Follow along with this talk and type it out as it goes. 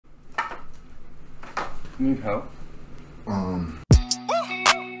Need help?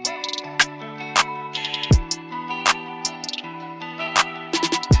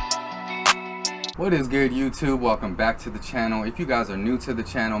 What is good, YouTube? Welcome back to the channel. If you guys are new to the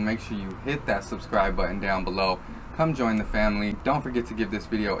channel, make sure you hit that subscribe button down below. Come join the family. Don't forget to give this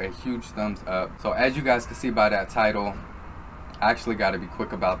video a huge thumbs up. So as you guys can see by that title, I actually got to be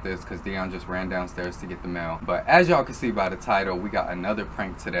quick about this because Deion just ran downstairs to get the mail. But as y'all can see by the title, we got another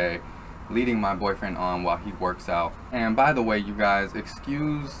prank today, leading my boyfriend on while he works out. And by the way, you guys,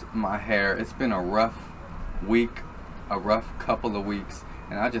 excuse my hair. It's been a rough week, a rough couple of weeks,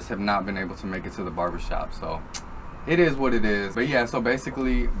 and I just have not been able to make it to the barbershop. So it is what it is. But yeah, so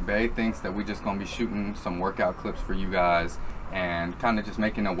basically Bae thinks that we just gonna be shooting some workout clips for you guys and kind of just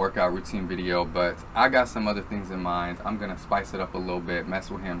making a workout routine video, but I got some other things in mind. I'm gonna spice it up a little bit,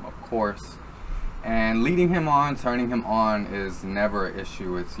 mess with him of course, and leading him on, turning him on is never an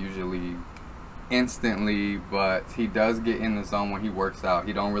issue. It's usually instantly, but he does get in the zone when he works out.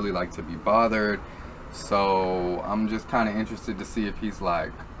 He don't really like to be bothered, so I'm just kind of interested to see if he's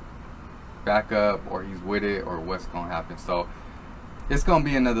like back up or he's with it or what's gonna happen. So it's gonna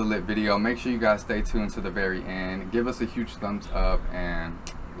be another lit video. Make sure you guys stay tuned to the very end. Give us a huge thumbs up and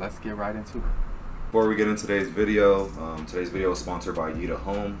let's get right into it. Before we get into today's video is sponsored by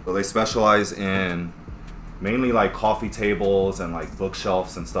YITAHOME. So they specialize in mainly like coffee tables and like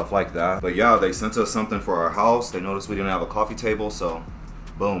bookshelves and stuff like that. But yeah, they sent us something for our house. They noticed we didn't have a coffee table, so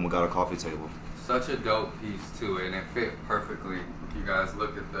boom, we got a coffee table. Such a dope piece to it, and it fit perfectly. If you guys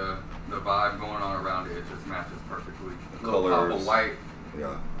look at the vibe going on around it, it just matches perfectly. The colors, pop of white.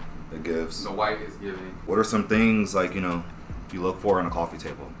 Yeah, it gives. The white is giving. What are some things like, you know, you look for in a coffee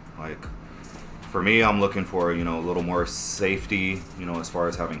table? Like for me, I'm looking for, you know, a little more safety, you know, as far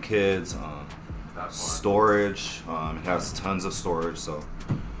as having kids, storage. It has tons of storage, so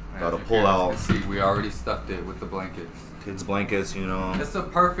gotta pull out. See, we already stuffed it with the blankets. Kids blankets, you know. It's a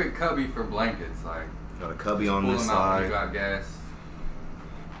perfect cubby for blankets. Like, got a cubby on this side. You got gas.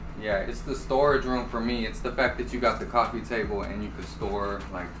 Yeah, it's the storage room for me. It's the fact that you got the coffee table and you could store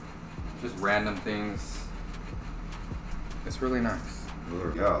like just random things. It's really nice.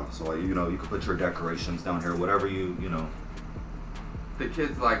 Yeah, so like, you know, you could put your decorations down here, whatever you know. The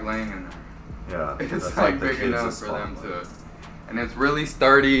kids like laying in there. Yeah, it's like big enough for them to, and it's really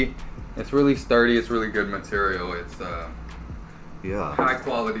sturdy. It's really sturdy. It's really good material. It's yeah, high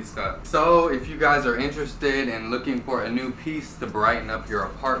quality stuff. So if you guys are interested in looking for a new piece to brighten up your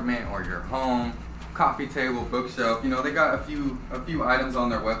apartment or your home, coffee table, bookshelf, you know, they got a few items on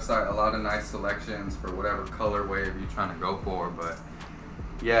their website. A lot of nice selections for whatever color wave you're trying to go for. But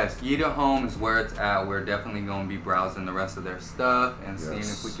yes, YITAHOME is where it's at. We're definitely going to be browsing the rest of their stuff and seeing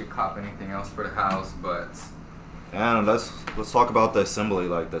if we could cop anything else for the house. But and let's talk about the assembly.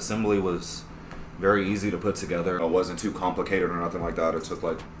 Like the assembly was very easy to put together. It wasn't too complicated or nothing like that. It took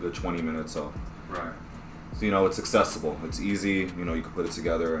like the 20 minutes. So right. So you know, it's accessible. It's easy. You know, you can put it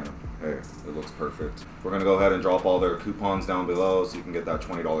together and hey, it looks perfect. We're gonna go ahead and drop all their coupons down below so you can get that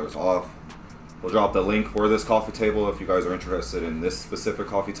 $20 off. We'll drop the link for this coffee table if you guys are interested in this specific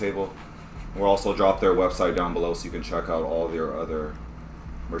coffee table. We'll also drop their website down below so you can check out all their other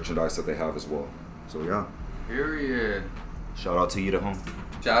merchandise that they have as well. So yeah. Period. Shout out to YITAHOME.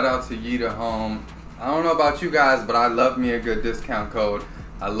 Shout out to YITAHOME. I don't know about you guys, but I love me a good discount code.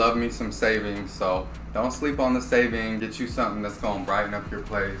 I love me some savings, so don't sleep on the saving. Get you something that's gonna brighten up your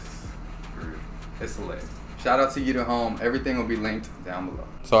place. It's lit. Shout out to YITAHOME. Everything will be linked down below.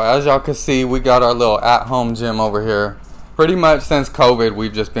 So as y'all can see, we got our little at-home gym over here. Pretty much since COVID,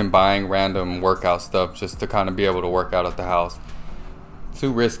 we've just been buying random workout stuff just to kind of be able to work out at the house.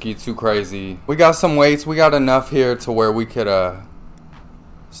 Too risky, too crazy. We got some weights. We got enough here to where we could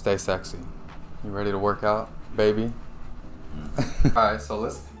stay sexy. You ready to work out, baby? All right, so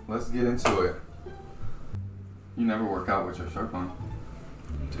let's get into it. You never work out with your shirt on.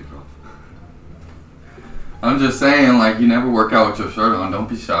 Take it off. I'm just saying, like, you never work out with your shirt on. Don't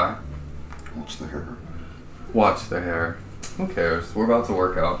be shy. Watch the hair. Watch the hair. Who cares? We're about to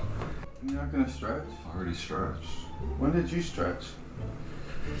work out. You're not gonna stretch? I already stretched. When did you stretch?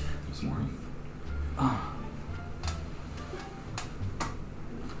 This morning.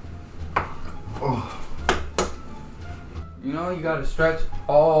 Oh. You know, you gotta stretch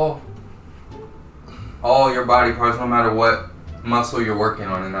all your body parts, no matter what muscle you're working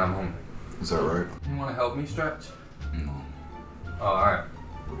on in that moment. Is that right? You wanna help me stretch? No. Oh, alright.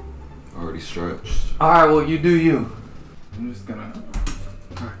 I already stretched. Alright, well, you do you. I'm just gonna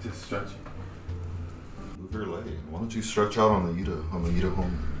practice stretching. Move your leg. Why don't you stretch out on the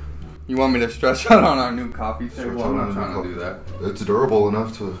YITAHOME? You want me to stretch out on our new coffee table? I'm not trying to do that. It's durable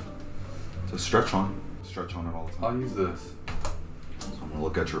enough to stretch on. stretch on it all the time. I'll use this. So I'm gonna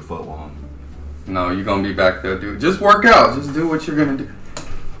look at your foot while I'm... No, you're gonna be back there, dude. Just work out. Just do what you're gonna do.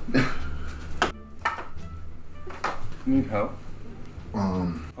 Need help?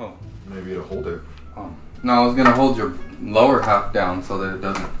 Oh, maybe to hold it. Oh. No, I was gonna hold your lower half down so that it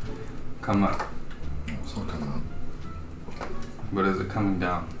doesn't come up. It's not coming up. But is it coming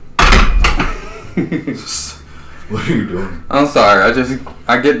down? What are you doing? I'm sorry.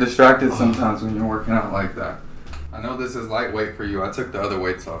 I get distracted sometimes when you're working out like that. I know this is lightweight for you. I took the other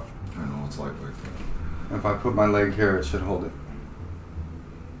weights off. I know it's lightweight. If I put my leg here, it should hold it.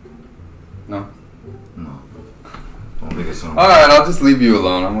 No? No. Don't think it's Alright, I'll just leave you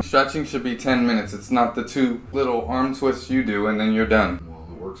alone. Stretching should be 10 minutes. It's not the 2 little arm twists you do and then you're done. Well,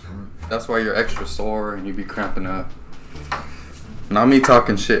 it works for me. That's why you're extra sore and you be cramping up. Not me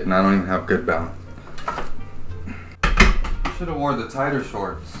talking shit and I don't even have good balance. You should have wore the tighter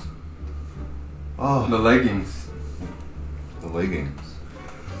shorts. Oh. The leggings. The leggings.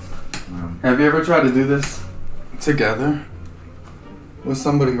 Have you ever tried to do this together? With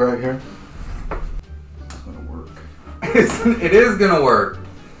somebody right here? It's gonna work. It is gonna work.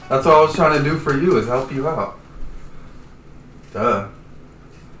 That's what I was trying to do for you, is help you out. Duh.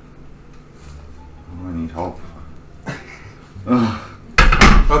 Oh, I need help.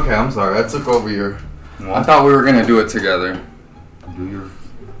 Okay, I'm sorry. I took over your... What? I thought we were gonna do it together. Do your...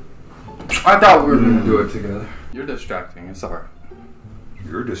 I thought we were gonna do it together. You're distracting. It's alright.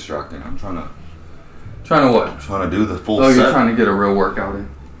 You're distracting. I'm trying to... Trying to what? I'm trying to do the full set. set. You're trying to get a real workout in.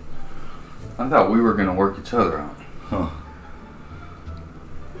 I thought we were gonna work each other out. Huh.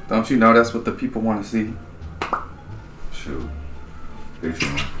 Don't you know that's what the people want to see? Shoot.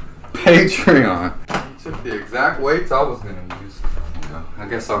 Patreon. Patreon. You took the exact weights I was gonna use. Yeah. I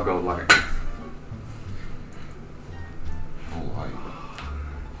guess I'll go light. Oh, light.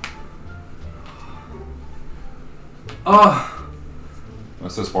 Oh.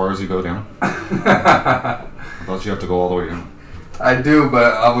 That's as far as you go down? I thought you have to go all the way down. I do,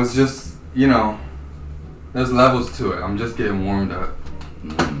 but I was just, you know, there's levels to it. I'm just getting warmed up.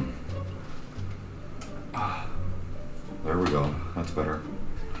 There we go. That's better.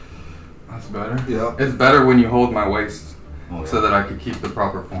 That's better? Yeah. It's better when you hold my waist Oh, yeah. so that I could keep the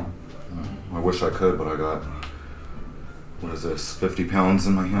proper form. I wish I could, but I got, what is this, 50 pounds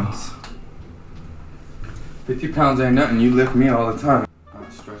in my hands? 50 pounds ain't nothing. You lift me all the time. I'm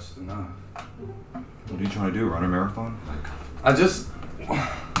not stretched enough. What are you trying to do, run a marathon? I just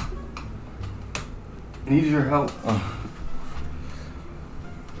need your help.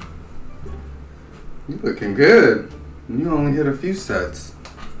 You looking good. You only hit a few sets.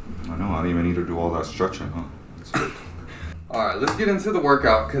 I know, I didn't even need to do all that stretching, huh? Alright, let's get into the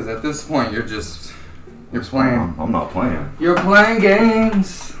workout, because at this point you're playing. I'm not playing. You're playing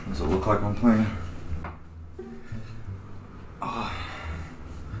games. Does it look like I'm playing?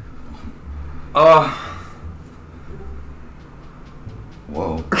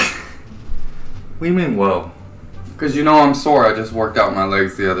 Whoa. What do you mean, whoa? Because you know I'm sore. I just worked out my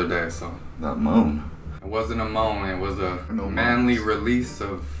legs the other day, so. That moan. It wasn't a moan. It was a No manly moans. release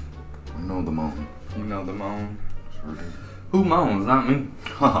of... I know the moan. You know the moan. Sure do. Who moans? Not me.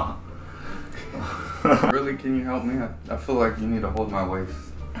 Haha. Really, can you help me? I feel like you need to hold my waist.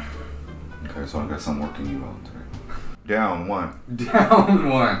 Okay, so I guess I'm working you out today. Down 1. Down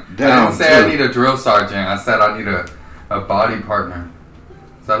 1. I Down didn't say 2. I need a drill sergeant. I said I need a body partner.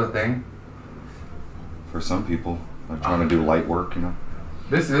 Is that a thing? For some people, they're trying to do light work, you know?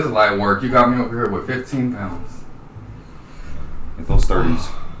 This is light work. You got me over here with 15 pounds. Get those 30s.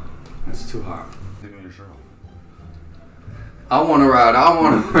 It's too hot. Give me your shirt off. I want to ride. I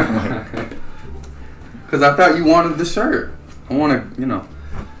want to ride. Because I thought you wanted the shirt. I want to, you know,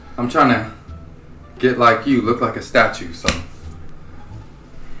 I'm trying to get like you, look like a statue, so.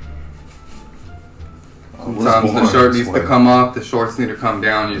 Sometimes the shirt needs to come off, the shorts need to come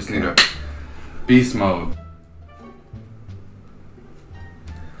down, you just need a beast mode.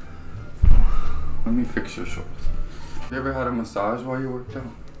 Let me fix your shorts. You ever had a massage while you worked out?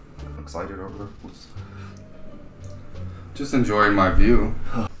 I'm excited over there. What's... Just enjoying my view.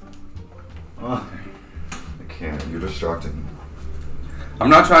 I can't. You're distracting me. I'm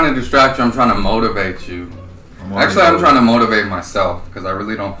not trying to distract you, I'm trying to motivate you. Actually, I'm trying to motivate myself because I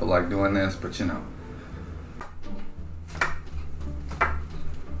really don't feel like doing this, but you know.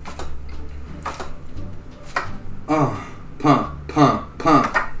 Pump, pump,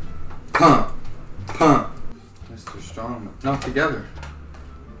 pump, pump, pump. Mr. Strong. Not together.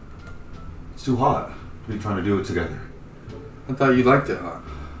 It's too hot. What are you trying to do it together? I thought you liked it hot.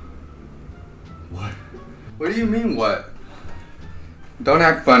 What? What do you mean, what? Don't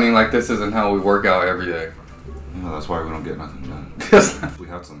act funny like this isn't how we work out every day. Yeah, that's why we don't get nothing done. We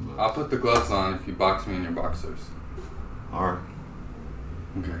had some gloves. I'll put the gloves on if you box me in your boxers. Alright.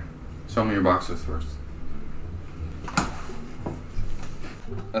 Okay. Show me your boxers first.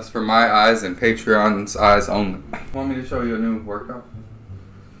 That's for my eyes and Patreon's eyes only. Want me to show you a new workout?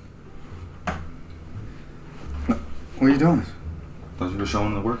 What are you doing? I thought you were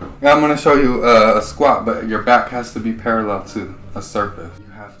showing the workout. Yeah, I'm gonna show you a squat, but your back has to be parallel to a surface.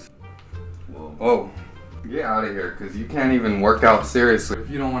 You have to. Whoa. Oh, get out of here, because you can't even work out seriously. If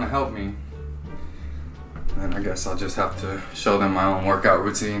you don't want to help me, then I guess I'll just have to show them my own workout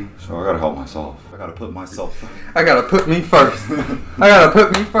routine. So I gotta help myself. I gotta put myself first. I gotta put me first. I gotta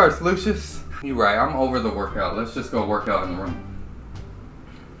put me first, Lucius. You right, I'm over the workout. Let's just go work out in the room.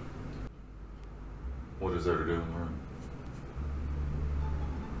 What is there to do in the room?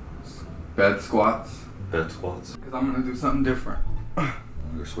 Bed squats. Bed squats. Because I'm gonna do something different.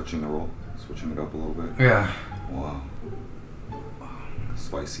 You're switching the roll, switching it up a little bit. Yeah. Wow.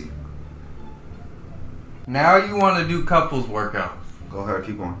 Spicy. Now you want to do couples workouts. Go ahead,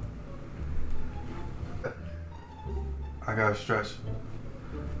 keep going. I gotta stretch.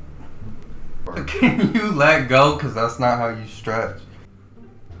 Can you let go? Because that's not how you stretch.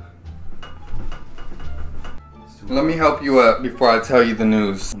 Let me help you up before I tell you the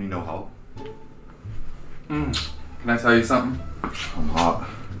news. You know help? Can I tell you something? I'm hot.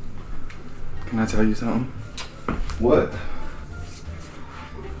 Can I tell you something? What?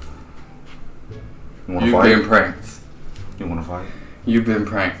 You wanna You've fight? been pranked. You wanna fight? You've been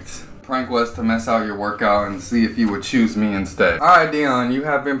pranked. Prank was to mess out your workout and see if you would choose me instead. Alright, Deion, you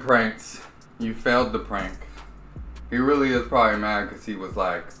have been pranked. You failed the prank. He really is probably mad because he was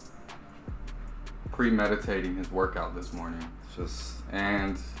like premeditating his workout this morning.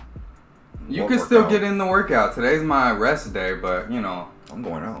 And you can still get in the workout. Today's my rest day, but you know, I'm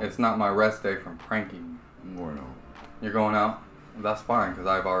going out. it's not my rest day from pranking. I'm going out. You're going out? That's fine, because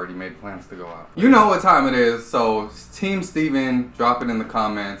I've already made plans to go out. You know what time it is, so Team Steven, drop it in the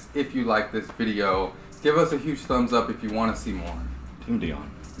comments if you like this video. Give us a huge thumbs up if you want to see more. Team Deion.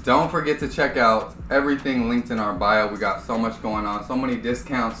 Don't forget to check out everything linked in our bio. We got so much going on, so many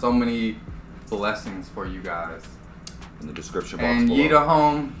discounts, so many blessings for you guys. In the description box And below.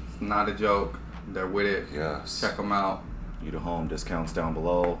 YITAHOME, not a joke. They're with it. Yes. Check them out. YITAHOME discounts down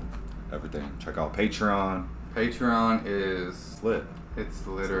below. Everything. Check out Patreon. Patreon is Lit. It's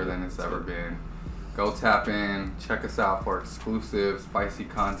litter than it's ever been. Go tap in, check us out for exclusive, spicy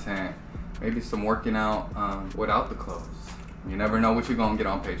content, maybe some working out without the clothes. You never know what you're gonna get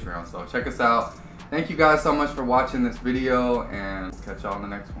on Patreon, so check us out. Thank you guys so much for watching this video, and catch y'all in the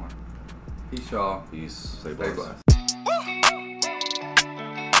next one. Peace, y'all. Peace. Stay Stay blessed. blessed.